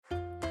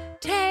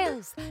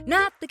fuzz,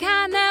 not the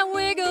kind that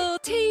wiggle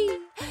tea,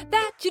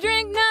 that you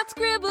drink, not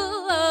scribble,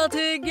 all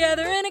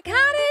together in a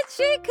cottage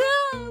she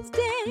calls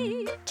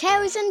day.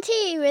 Tales and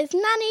Tea with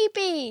Nanny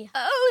B.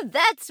 Oh,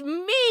 that's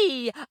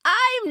me.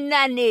 I'm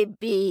Nanny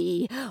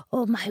B.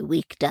 Oh, my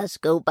week does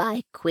go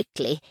by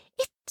quickly.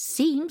 It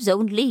seems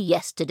only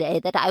yesterday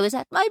that I was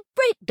at my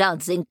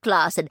breakdancing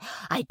class, and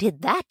I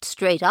did that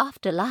straight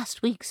after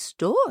last week's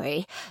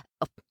story.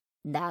 Oh,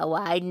 now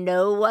I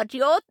know what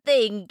you're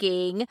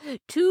thinking.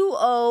 Too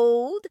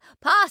old?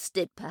 Past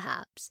it,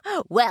 perhaps.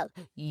 Well,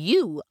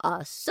 you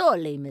are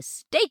sorely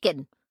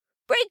mistaken.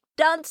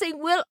 Breakdancing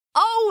will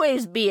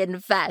always be in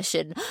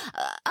fashion,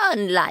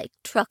 unlike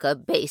trucker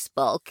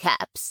baseball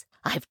caps.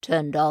 I've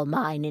turned all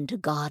mine into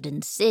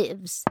garden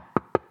sieves.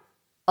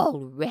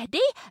 Already?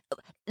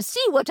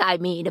 See what I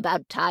mean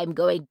about time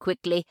going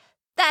quickly?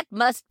 That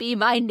must be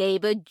my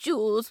neighbor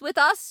Jules with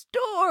our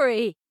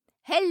story.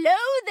 Hello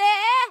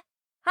there!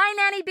 Hi,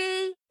 Nanny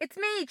B. It's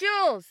me,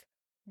 Jules.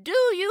 Do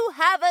you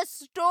have a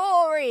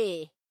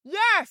story?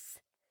 Yes.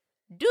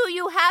 Do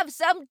you have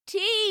some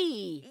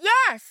tea?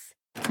 Yes.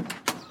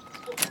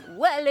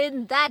 Well,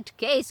 in that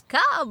case,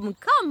 come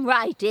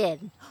right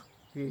in.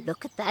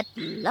 Look at that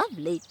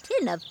lovely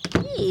tin of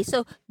tea,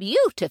 so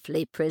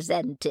beautifully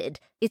presented.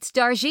 It's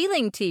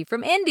Darjeeling tea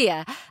from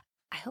India.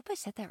 I hope I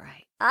said that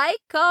right. I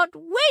can't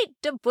wait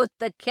to put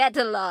the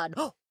kettle on.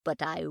 Oh,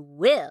 but I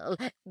will.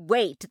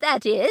 Wait,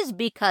 that is,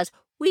 because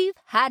we've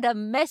had a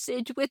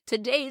message with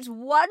today's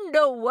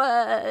Wonder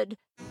Word.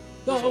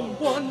 The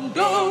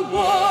Wonder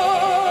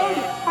Word!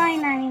 Hi,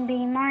 Nanny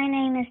B. My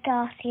name is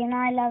Darcy, and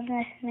I love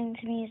listening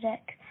to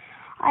music.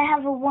 I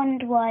have a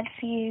wonder word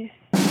for you.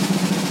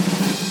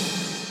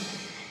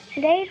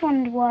 Today's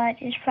wonder word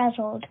is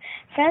frazzled.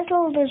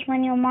 Frazzled is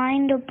when your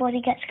mind or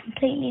body gets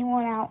completely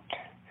worn out.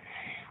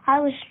 I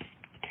was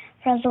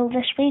frazzled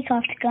this week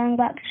after going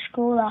back to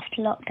school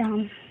after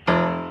lockdown.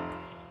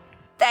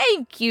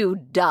 Thank you,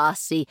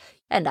 Darcy,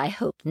 and I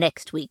hope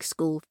next week's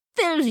school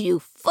fills you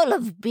full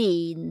of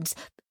beans.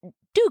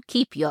 Do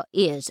keep your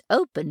ears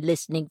open,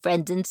 listening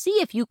friends, and see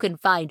if you can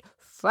find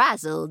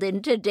frazzled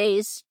in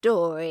today's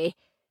story.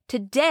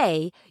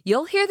 Today,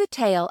 you'll hear the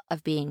tale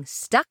of being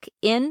stuck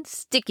in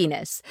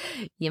stickiness.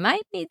 You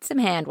might need some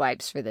hand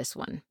wipes for this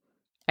one.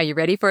 Are you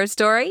ready for a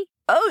story?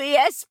 Oh,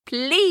 yes,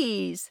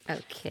 please.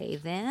 Okay,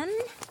 then.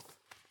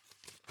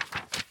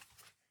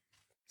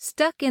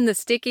 Stuck in the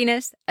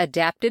Stickiness,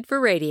 adapted for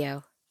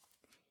radio.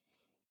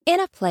 In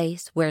a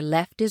place where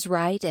left is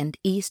right and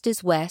east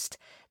is west,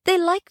 they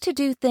like to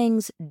do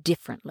things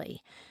differently.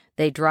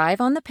 They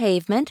drive on the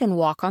pavement and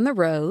walk on the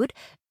road.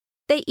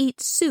 They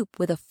eat soup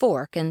with a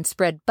fork and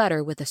spread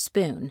butter with a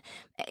spoon.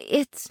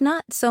 It's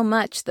not so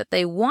much that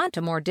they want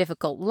a more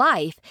difficult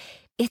life,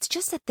 it's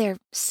just that they're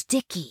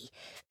sticky.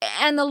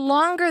 And the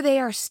longer they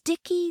are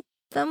sticky,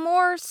 the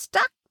more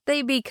stuck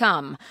they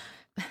become.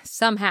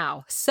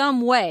 Somehow,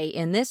 some way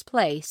in this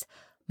place,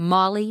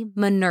 Molly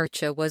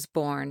Manercha was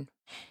born.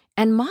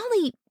 And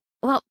Molly,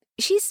 well,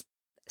 she's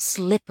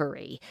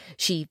slippery.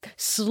 She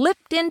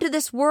slipped into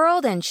this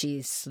world and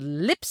she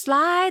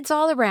slip-slides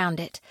all around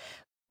it.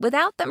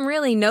 Without them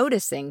really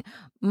noticing,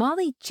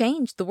 Molly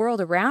changed the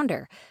world around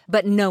her,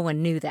 but no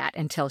one knew that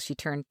until she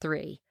turned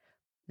 3.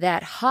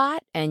 That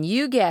hot, and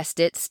you guessed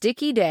it,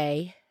 sticky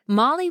day,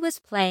 Molly was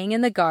playing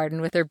in the garden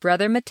with her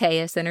brother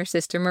Mateus and her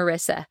sister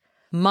Marissa.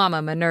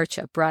 Mama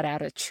Manercha brought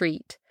out a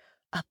treat,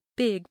 a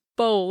big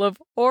bowl of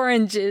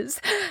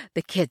oranges.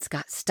 The kids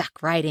got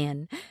stuck right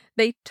in.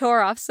 They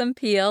tore off some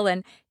peel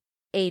and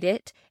ate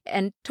it,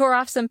 and tore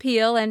off some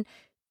peel and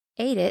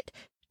ate it,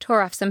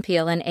 tore off some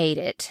peel and ate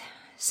it.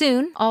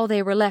 Soon, all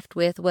they were left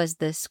with was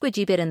the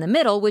squidgy bit in the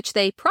middle, which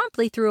they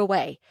promptly threw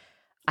away.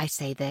 I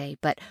say they,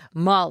 but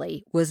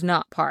Molly was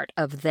not part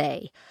of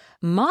they.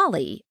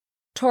 Molly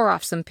tore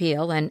off some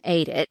peel and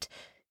ate it.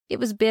 It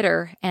was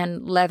bitter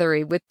and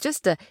leathery, with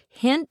just a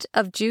hint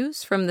of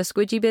juice from the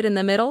squidgy bit in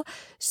the middle,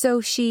 so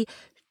she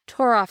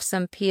tore off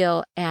some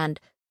peel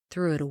and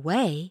threw it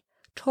away,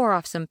 tore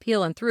off some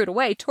peel and threw it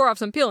away, tore off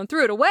some peel and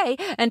threw it away,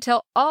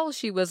 until all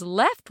she was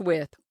left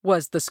with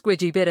was the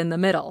squidgy bit in the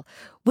middle,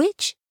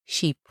 which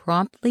she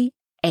promptly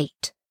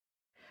ate.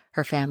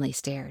 Her family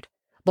stared,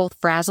 both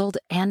frazzled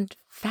and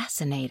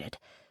fascinated.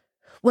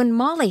 When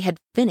Molly had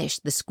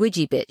finished the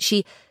squidgy bit,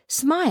 she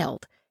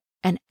smiled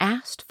and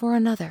asked for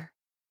another.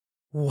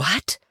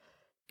 What?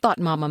 Thought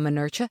Mama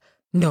Manercha.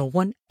 No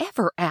one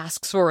ever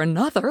asks for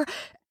another,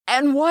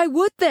 and why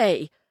would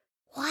they?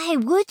 Why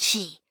would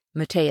she?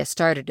 Mateus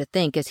started to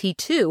think as he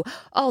too,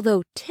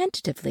 although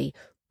tentatively,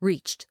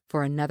 reached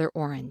for another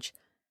orange.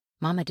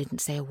 Mama didn't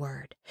say a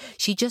word.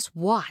 She just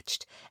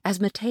watched as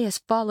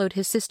Mateus followed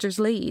his sister's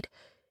lead.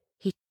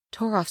 He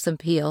tore off some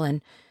peel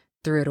and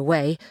threw it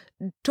away,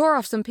 tore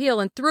off some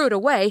peel and threw it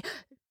away,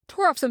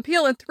 tore off some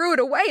peel and threw it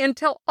away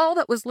until all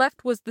that was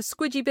left was the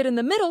squidgy bit in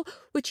the middle,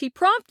 which he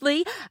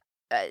promptly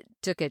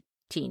took a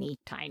teeny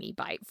tiny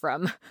bite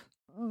from.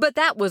 But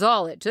that was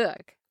all it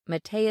took.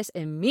 Mateus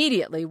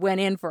immediately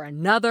went in for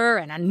another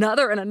and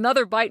another and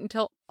another bite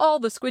until all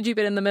the squidgy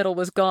bit in the middle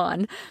was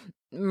gone.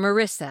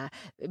 Marissa,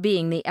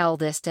 being the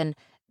eldest and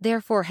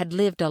therefore had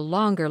lived a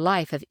longer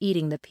life of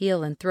eating the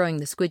peel and throwing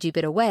the squidgy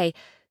bit away,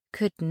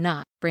 could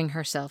not bring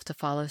herself to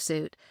follow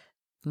suit.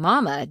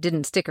 Mama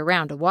didn't stick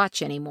around to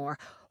watch any more.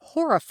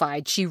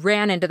 Horrified, she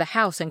ran into the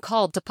house and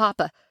called to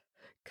Papa.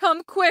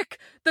 "Come quick!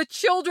 The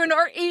children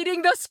are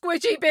eating the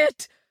squidgy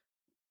bit!"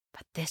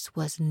 But this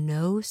was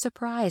no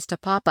surprise to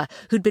Papa,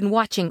 who'd been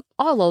watching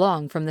all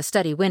along from the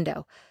study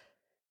window.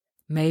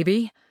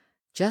 "Maybe,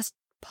 just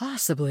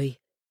possibly,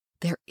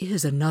 there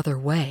is another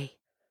way,"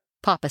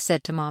 Papa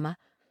said to Mama.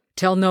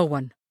 "Tell no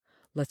one.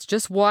 Let's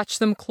just watch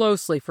them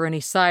closely for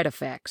any side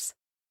effects."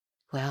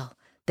 Well,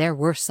 there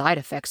were side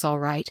effects, all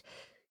right.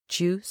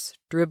 Juice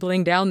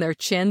dribbling down their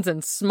chins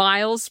and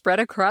smiles spread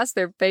across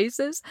their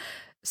faces.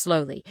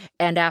 Slowly,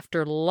 and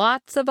after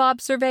lots of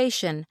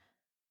observation,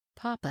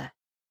 Papa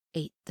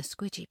ate the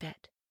squidgy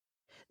bit.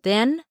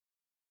 Then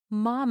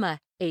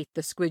Mama ate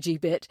the squidgy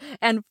bit,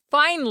 and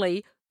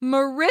finally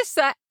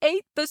Marissa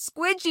ate the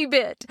squidgy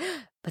bit.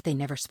 But they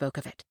never spoke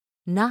of it,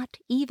 not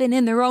even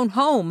in their own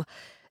home.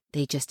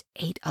 They just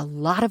ate a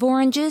lot of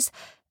oranges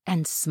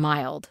and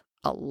smiled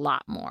a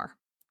lot more.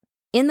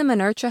 In the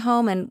Manercha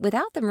home, and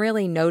without them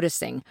really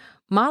noticing,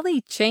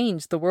 Molly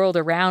changed the world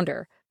around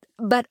her.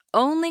 But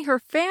only her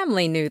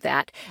family knew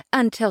that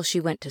until she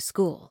went to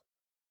school.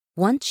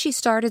 Once she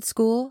started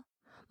school,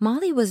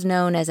 Molly was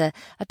known as a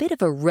bit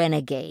of a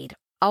renegade,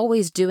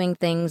 always doing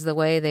things the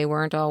way they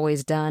weren't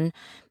always done.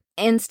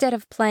 Instead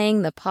of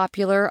playing the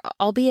popular,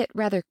 albeit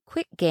rather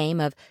quick game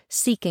of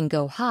seek and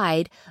go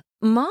hide,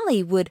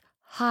 Molly would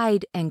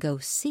hide and go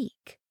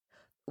seek.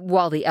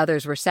 While the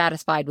others were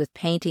satisfied with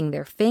painting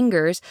their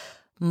fingers,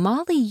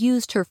 Molly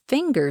used her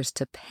fingers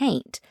to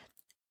paint.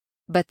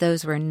 But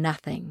those were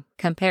nothing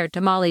compared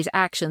to Molly's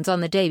actions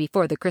on the day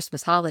before the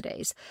Christmas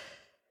holidays.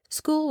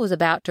 School was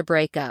about to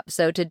break up,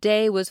 so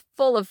today was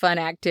full of fun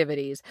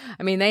activities.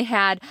 They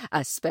had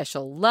a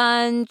special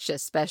lunch, a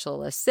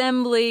special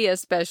assembly, a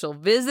special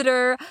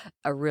visitor,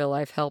 a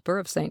real-life helper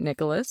of St.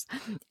 Nicholas,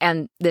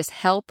 and this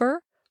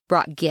helper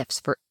brought gifts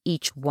for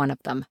each one of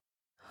them.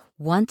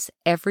 Once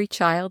every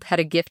child had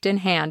a gift in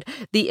hand,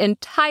 the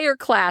entire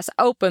class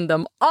opened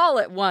them all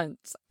at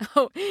once.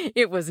 Oh,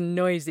 it was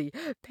noisy,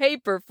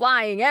 paper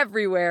flying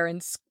everywhere,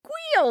 and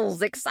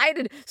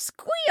excited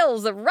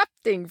squeals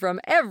erupting from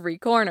every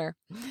corner.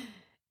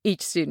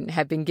 Each student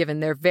had been given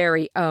their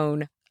very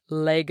own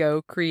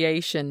Lego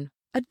creation,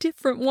 a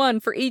different one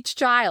for each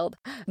child.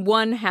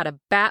 One had a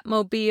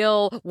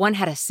Batmobile, one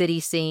had a city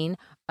scene,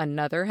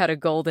 another had a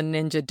Golden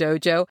Ninja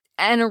Dojo,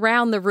 and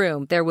around the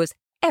room there was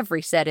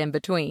every set in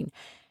between.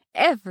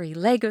 Every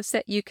Lego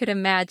set you could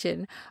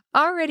imagine,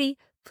 already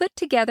put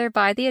together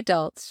by the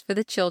adults for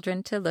the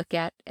children to look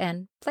at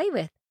and play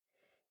with.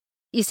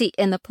 You see,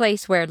 in the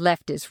place where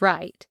left is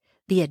right,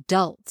 the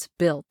adults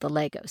built the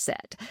Lego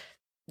set.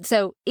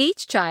 So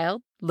each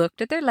child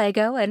looked at their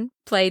Lego and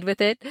played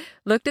with it,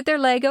 looked at their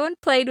Lego and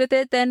played with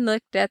it, then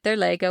looked at their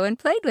Lego and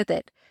played with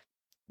it.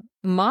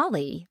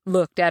 Molly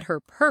looked at her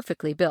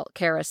perfectly built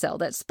carousel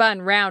that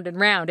spun round and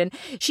round, and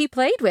she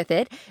played with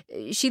it.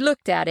 She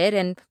looked at it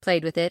and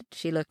played with it.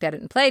 She looked at it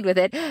and played with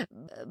it.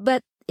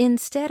 But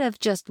instead of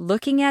just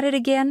looking at it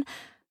again,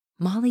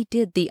 Molly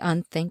did the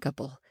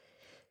unthinkable.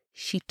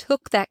 She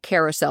took that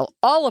carousel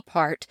all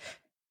apart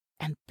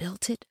and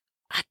built it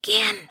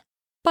again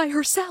by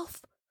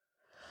herself.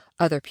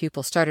 Other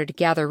pupils started to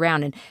gather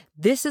round, and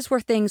this is where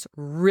things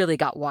really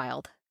got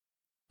wild.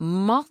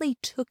 Molly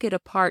took it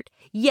apart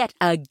yet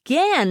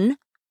again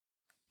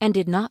and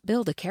did not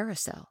build a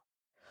carousel,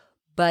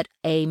 but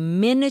a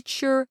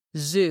miniature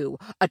zoo,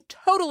 a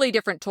totally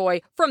different toy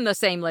from the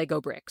same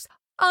Lego bricks.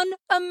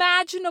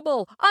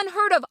 Unimaginable,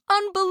 unheard of,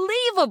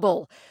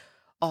 unbelievable.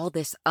 All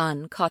this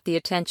caught the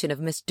attention of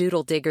Miss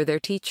Doodle-Digger,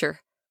 their teacher.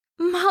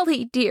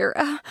 "Molly, dear,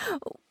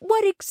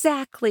 what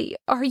exactly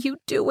are you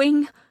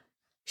doing?"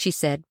 she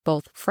said,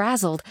 both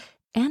frazzled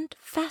and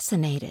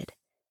fascinated.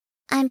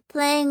 "I'm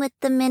playing with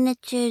the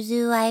miniature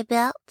zoo I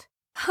built."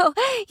 "Oh,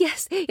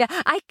 yes, yeah,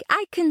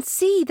 I can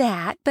see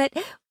that, but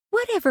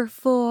whatever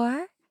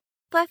for?"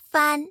 "For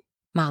fun,"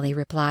 Molly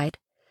replied.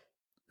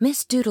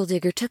 Miss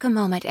Doodle-Digger took a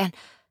moment and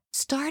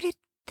started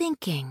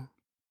thinking.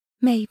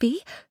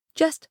 Maybe,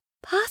 just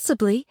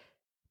possibly,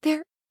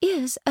 there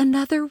is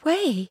another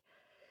way.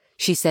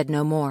 She said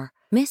no more.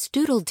 Miss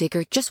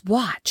Doodle-Digger just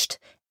watched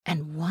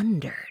and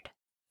wondered.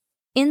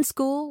 In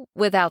school,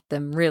 without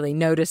them really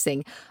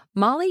noticing,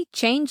 Molly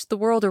changed the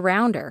world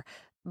around her,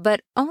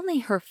 but only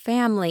her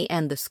family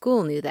and the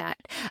school knew that,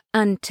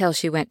 until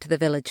she went to the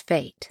village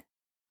fete.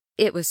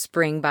 It was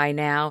spring by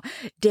now.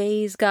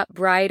 Days got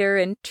brighter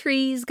and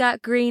trees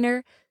got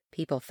greener.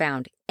 People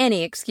found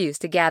any excuse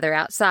to gather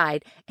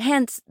outside,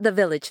 hence the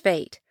village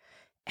fete.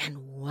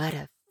 And what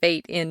a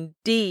fete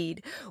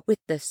indeed! With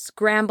the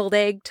scrambled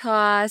egg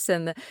toss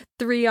and the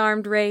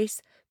three-armed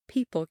race,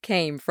 people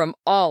came from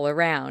all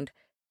around.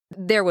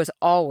 There was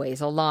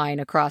always a line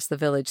across the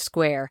village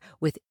square,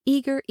 with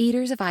eager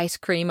eaters of ice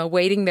cream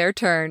awaiting their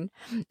turn.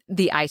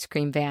 The ice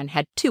cream van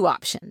had two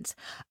options: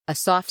 a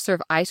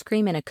soft-serve ice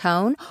cream in a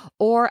cone,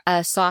 or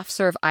a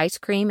soft-serve ice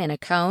cream in a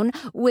cone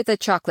with a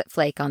chocolate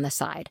flake on the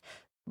side.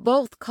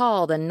 both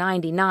called a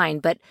 99,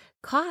 but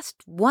cost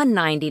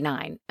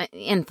 $1.99.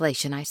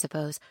 Inflation, I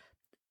suppose.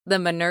 The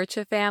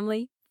Manercha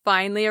family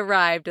finally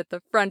arrived at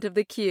the front of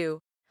the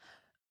queue.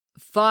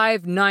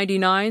 5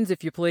 99s,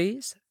 if you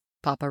please,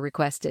 Papa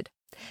requested.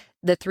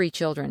 The 3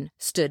 children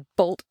stood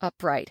bolt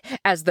upright,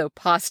 as though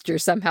posture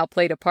somehow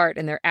played a part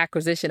in their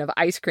acquisition of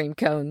ice cream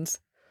cones.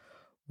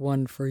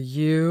 1 for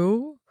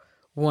you,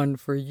 1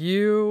 for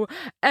you,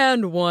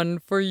 and 1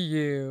 for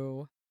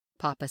you,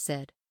 Papa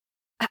said.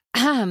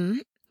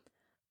 Ahem,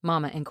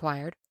 Mama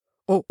inquired.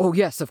 Oh,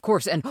 yes, of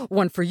course, and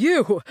 1 for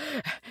you,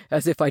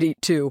 as if I'd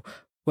eat 2,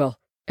 well,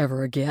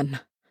 ever again,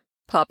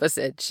 Papa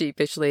said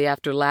sheepishly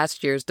after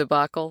last year's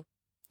debacle.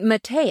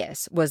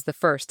 Mateus was the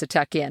first to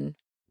tuck in.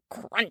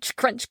 Crunch,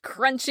 crunch,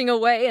 crunching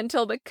away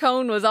until the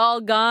cone was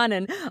all gone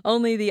and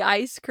only the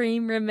ice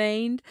cream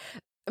remained.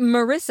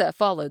 Marissa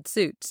followed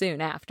suit soon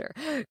after.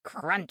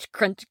 Crunch,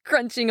 crunch,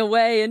 crunching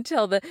away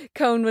until the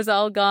cone was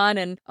all gone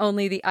and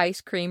only the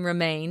ice cream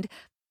remained.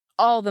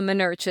 All the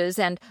Manerchas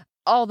and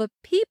all the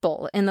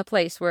people in the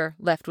place where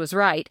left was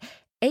right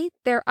ate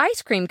their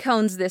ice cream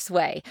cones this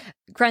way.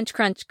 Crunch,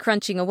 crunch,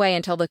 crunching away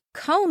until the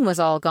cone was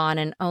all gone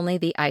and only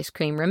the ice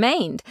cream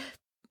remained.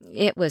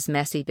 It was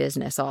messy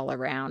business all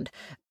around.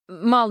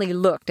 Molly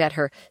looked at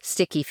her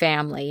sticky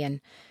family, and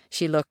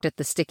she looked at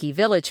the sticky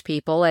village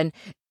people, and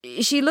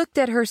she looked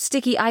at her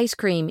sticky ice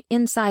cream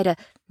inside a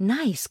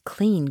nice,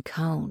 clean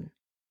cone.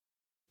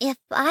 If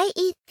I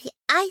eat the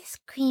ice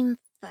cream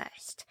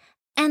first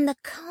and the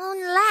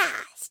cone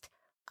last,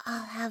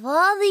 I'll have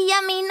all the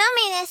yummy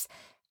numminess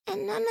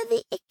and none of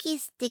the icky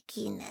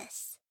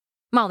stickiness,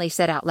 Molly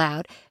said out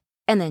loud,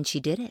 and then she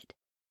did it.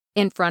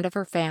 In front of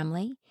her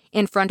family,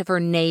 in front of her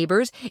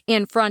neighbors,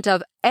 in front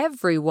of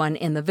everyone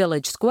in the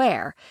village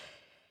square.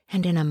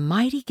 And in a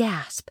mighty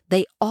gasp,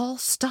 they all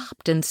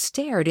stopped and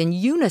stared in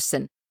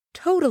unison,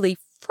 totally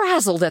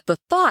frazzled at the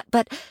thought,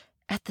 but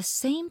at the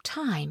same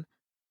time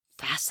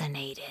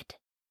fascinated.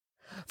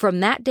 From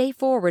that day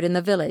forward in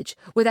the village,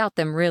 without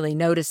them really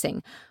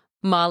noticing,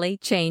 Molly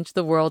changed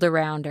the world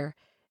around her.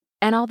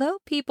 And although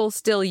people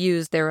still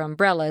used their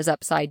umbrellas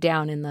upside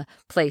down in the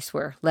place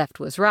where left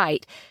was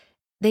right,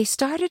 they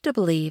started to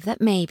believe that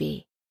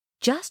maybe,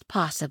 just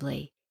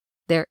possibly,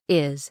 there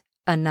is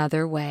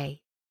another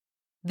way.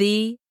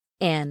 The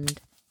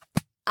end.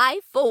 I,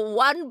 for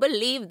one,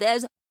 believe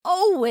there's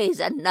always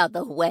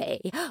another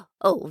way.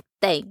 Oh,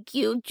 thank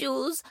you,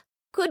 Jules.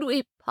 Could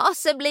we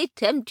possibly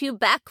tempt you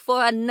back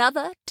for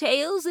another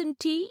Tales and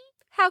Tea?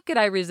 How could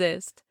I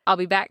resist? I'll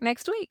be back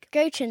next week.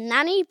 Go to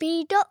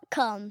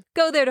nannybee.com.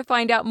 Go there to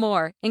find out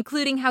more,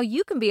 including how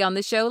you can be on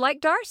the show like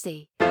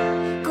Darcy.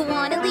 Go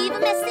on and leave a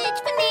message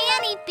for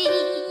Nanny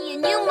Bee,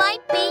 and you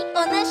might be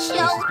on the show.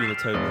 This has been a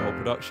Toad and Hole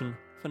production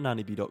for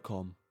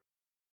nannybee.com.